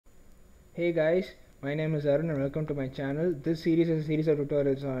Hey guys, my name is Arun and welcome to my channel. This series is a series of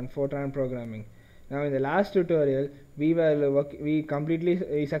tutorials on Fortran programming. Now in the last tutorial, we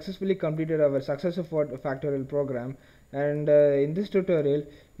successfully completed our successive factorial program, and in this tutorial,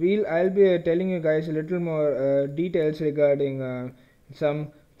 I'll be telling you guys a little more details regarding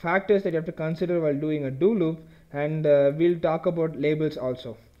some factors that you have to consider while doing a do loop, and we'll talk about labels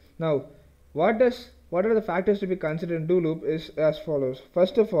also. Now, what are the factors to be considered in do loop is as follows.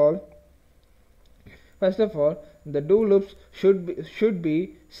 First of all, the do loops should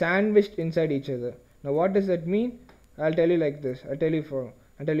be sandwiched inside each other. Now, what does that mean? I'll tell you like this. I'll tell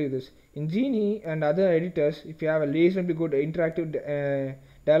you this. In Genie and other editors, if you have a reasonably good interactive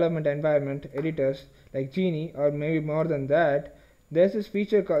development environment editors like Genie or maybe more than that, there's this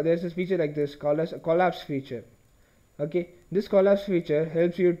feature like this called as a collapse feature. Okay, this collapse feature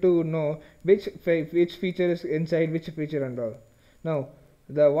helps you to know which feature is inside which feature and all. Now,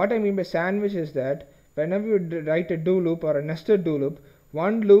 what I mean by sandwich is that whenever you write a do loop or a nested do loop,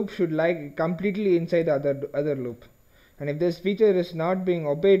 one loop should lie completely inside the other loop, and if this feature is not being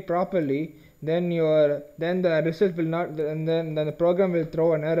obeyed properly, then the result will not, and then the program will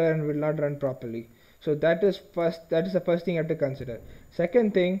throw an error and will not run properly. So that is the first thing you have to consider.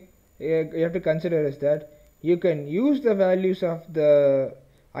 Second thing you have to consider is that you can use the values of the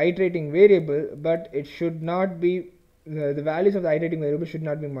iterating variable, but it should not be the values of the iterating variable should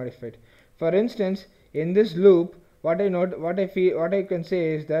not be modified. For instance, in this loop, what I can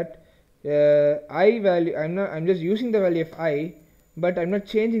say is that I'm just using the value of I, but I'm not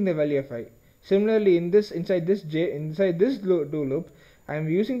changing the value of I. Similarly, inside this do loop, I'm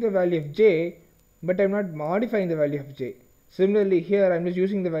using the value of j, but I'm not modifying the value of j. Similarly, here I'm just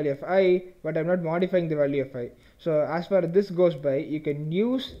using the value of I, but I'm not modifying the value of I. So as far as this goes by, you can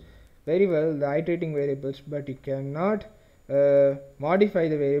use very well the iterating variables, but you cannot modify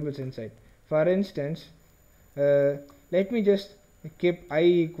the variables inside. For instance, let me just keep I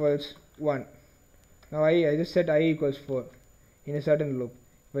equals 1. Now I just set I equals 4 in a certain loop.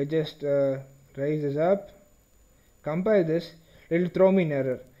 If I just raise this up, compile this, it will throw me an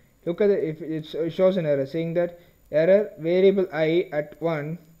error. Look at if it shows an error saying that error variable I at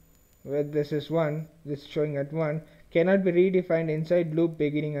 1, where this is 1, this is showing at 1, cannot be redefined inside loop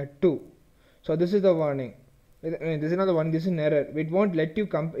beginning at 2. So this is the warning. This is not the one. This is an error. It won't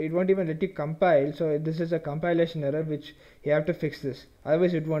even let you compile. So this is a compilation error which you have to fix this.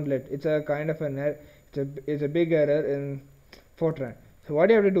 Otherwise, it won't let. It's a kind of an error. It's a big error in Fortran. So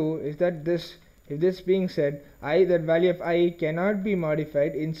what you have to do is that if this being said, that value of I cannot be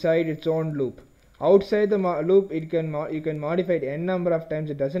modified inside its own loop. Outside the loop, you can modify it n number of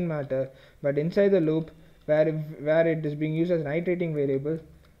times. It doesn't matter. But inside the loop, where it is being used as an iterating variable,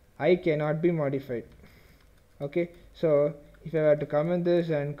 I cannot be modified. Okay, so if I were to comment this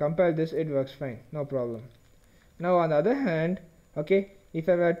and compile this, it works fine, no problem. Now on the other hand, okay, if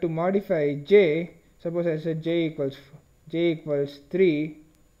I were to modify j, suppose I said j equals 3,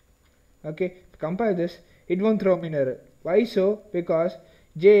 okay, compile this, it won't throw me an error. Why so? Because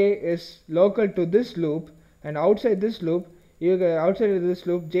j is local to this loop, and outside of this loop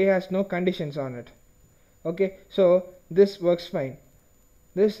j has no conditions on it. Okay, so this works fine.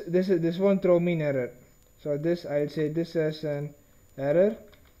 This won't throw me an error. So this, I'll say this as an error,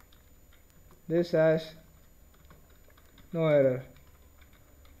 this has no error.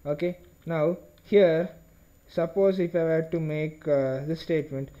 Okay, now here suppose if I were to make this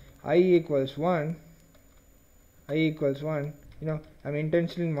statement I equals 1, you know, I'm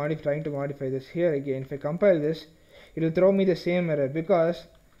intentionally trying to modify this here again. If I compile this, it will throw me the same error, because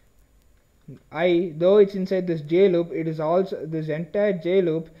though it's inside this j loop, it is also, this entire j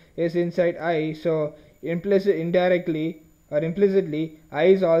loop is inside I, so indirectly or implicitly I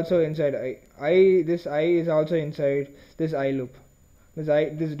is also inside this I is also inside this I loop,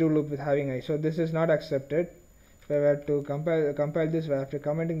 this do loop with having I. So this is not accepted. If I were to compile this after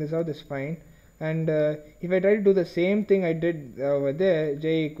commenting this out, this is fine. And if I try to do the same thing I did over there,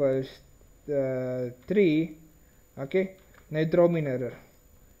 j equals 3, okay, now it throw me an error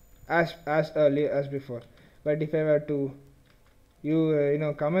as early as before. But if I were to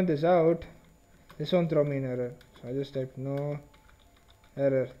comment this out, this won't throw me an error. So I just type no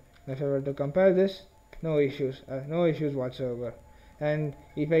error. If I were to compile this, no issues whatsoever. And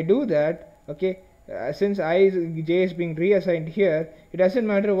if I do that, okay, since j is being reassigned here, it doesn't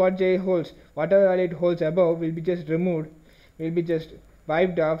matter what j holds. Whatever value it holds above will be just removed, will be just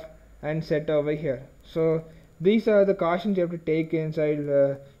wiped off and set over here. So these are the cautions you have to take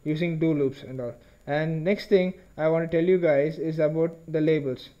inside using do loops and all. And next thing I want to tell you guys is about the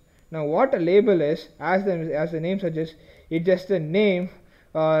labels. Now what a label is, as the name suggests, it's just a name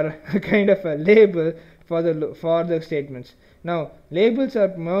or kind of a label for the statements. Now labels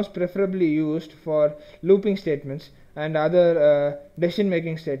are most preferably used for looping statements and other decision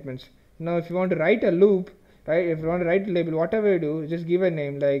making statements. Now if you want to write a loop, right, if you want to write a label, whatever you do, just give a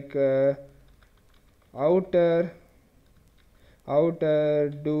name like outer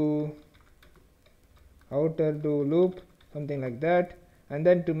do loop, something like that, and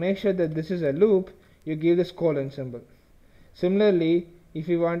then to make sure that this is a loop, you give this colon symbol. Similarly, if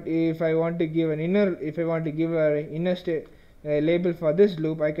I want to give an inner state label for this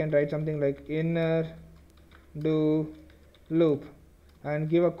loop, I can write something like inner do loop and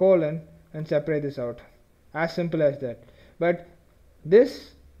give a colon and separate this out. As simple as that. But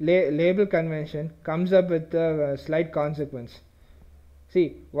this label convention comes up with a slight consequence.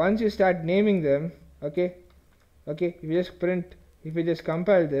 See, once you start naming them, okay, if you just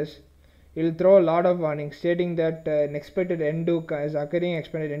compile this, it will throw a lot of warnings stating that an expected end do is occurring,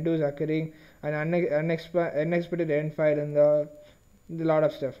 expected end do is occurring, and unexpected end file, and the lot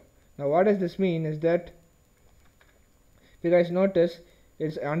of stuff. Now what does this mean is that, if you guys notice,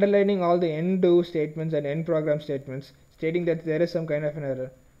 it's underlining all the end do statements and end program statements, stating that there is some kind of an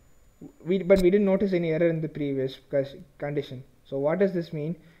error. But we didn't notice any error in the previous condition. So what does this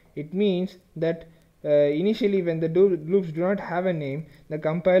mean? It means that initially when the loops do not have a name, the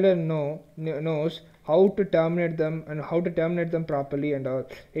compiler knows how to terminate them and how to terminate them properly and all.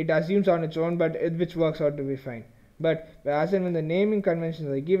 It assumes on its own, but which works out to be fine. But as and when the naming conventions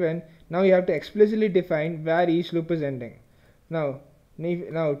are given, now you have to explicitly define where each loop is ending. Now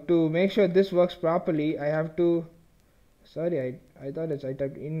to make sure this works properly, I have to, sorry, I thought I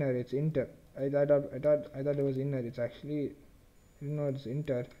typed inner, it's inter. I thought it was inner. It's actually, no, it's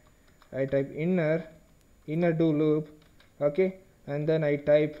inter. I type inner do loop, okay, and then I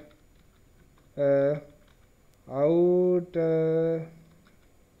type outer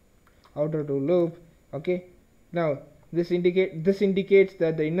do loop, okay. Now this indicates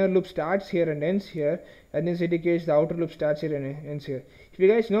that the inner loop starts here and ends here, and this indicates the outer loop starts here and ends here. If you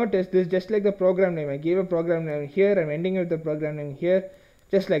guys notice, this is just like the program name. I gave a program name here, I'm ending with the program name here,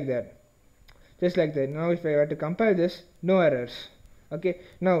 just like that. Now if I were to compile this, no errors. Okay,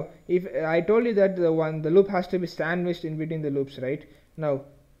 now if I told you that the loop has to be sandwiched in between the loops, right? Now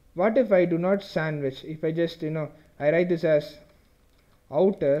what if I do not sandwich? If I just, I write this as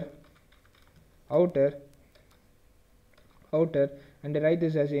outer, and I write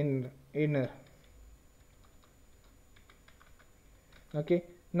this as inner. Okay,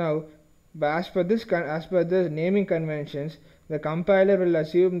 now as per the naming conventions, the compiler will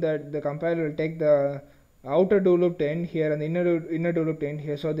assume that the compiler will take the outer do loop to end here and the inner do loop to end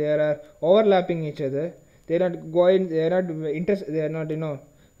here, so they are overlapping each other. They are not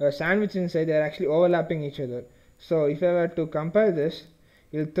sandwiched inside. They are actually overlapping each other. So if I were to compile this,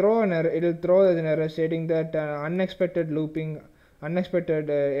 it will throw an error stating that unexpected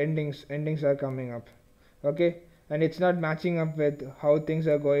endings are coming up. Okay, and it's not matching up with how things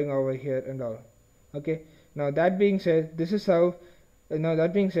are going over here and all. Okay, now that being said, this is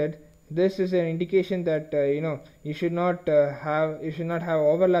an indication that you should not have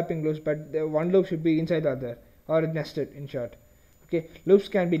overlapping loops, but one loop should be inside the other, or nested, in short. Okay, loops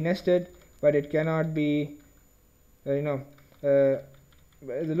can be nested, but it cannot be the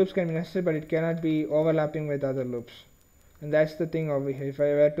loops can be nested, but it cannot be overlapping with other loops. And that's the thing over here. If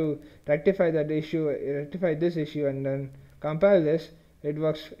I were to rectify this issue and then compile this, it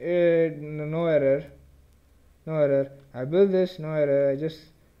works. No error. I build this, no error. I just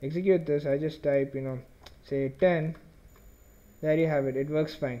execute this. I just type say 10. There you have it. It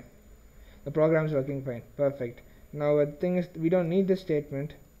works fine. The program is working fine. Perfect. Now the thing is, we don't need this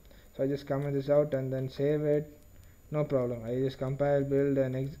statement, so I just comment this out and then save it. No problem. I just compile, build,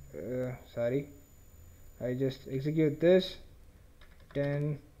 and I just execute this.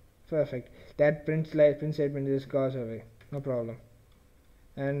 10. Perfect. That print statement just goes away. No problem.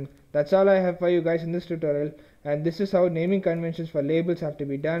 And that's all I have for you guys in this tutorial. And this is how naming conventions for labels have to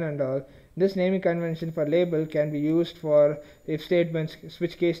be done and all. This naming convention for label can be used for if statements,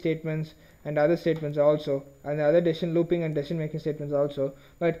 switch case statements, and other statements also, and the other decision looping and decision making statements also.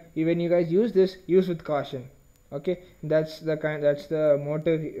 But when you guys use this, use with caution. Okay, that's the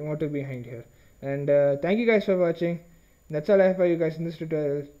motive behind here. And thank you guys for watching. That's all I have for you guys in this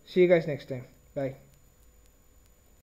tutorial. See you guys next time. Bye.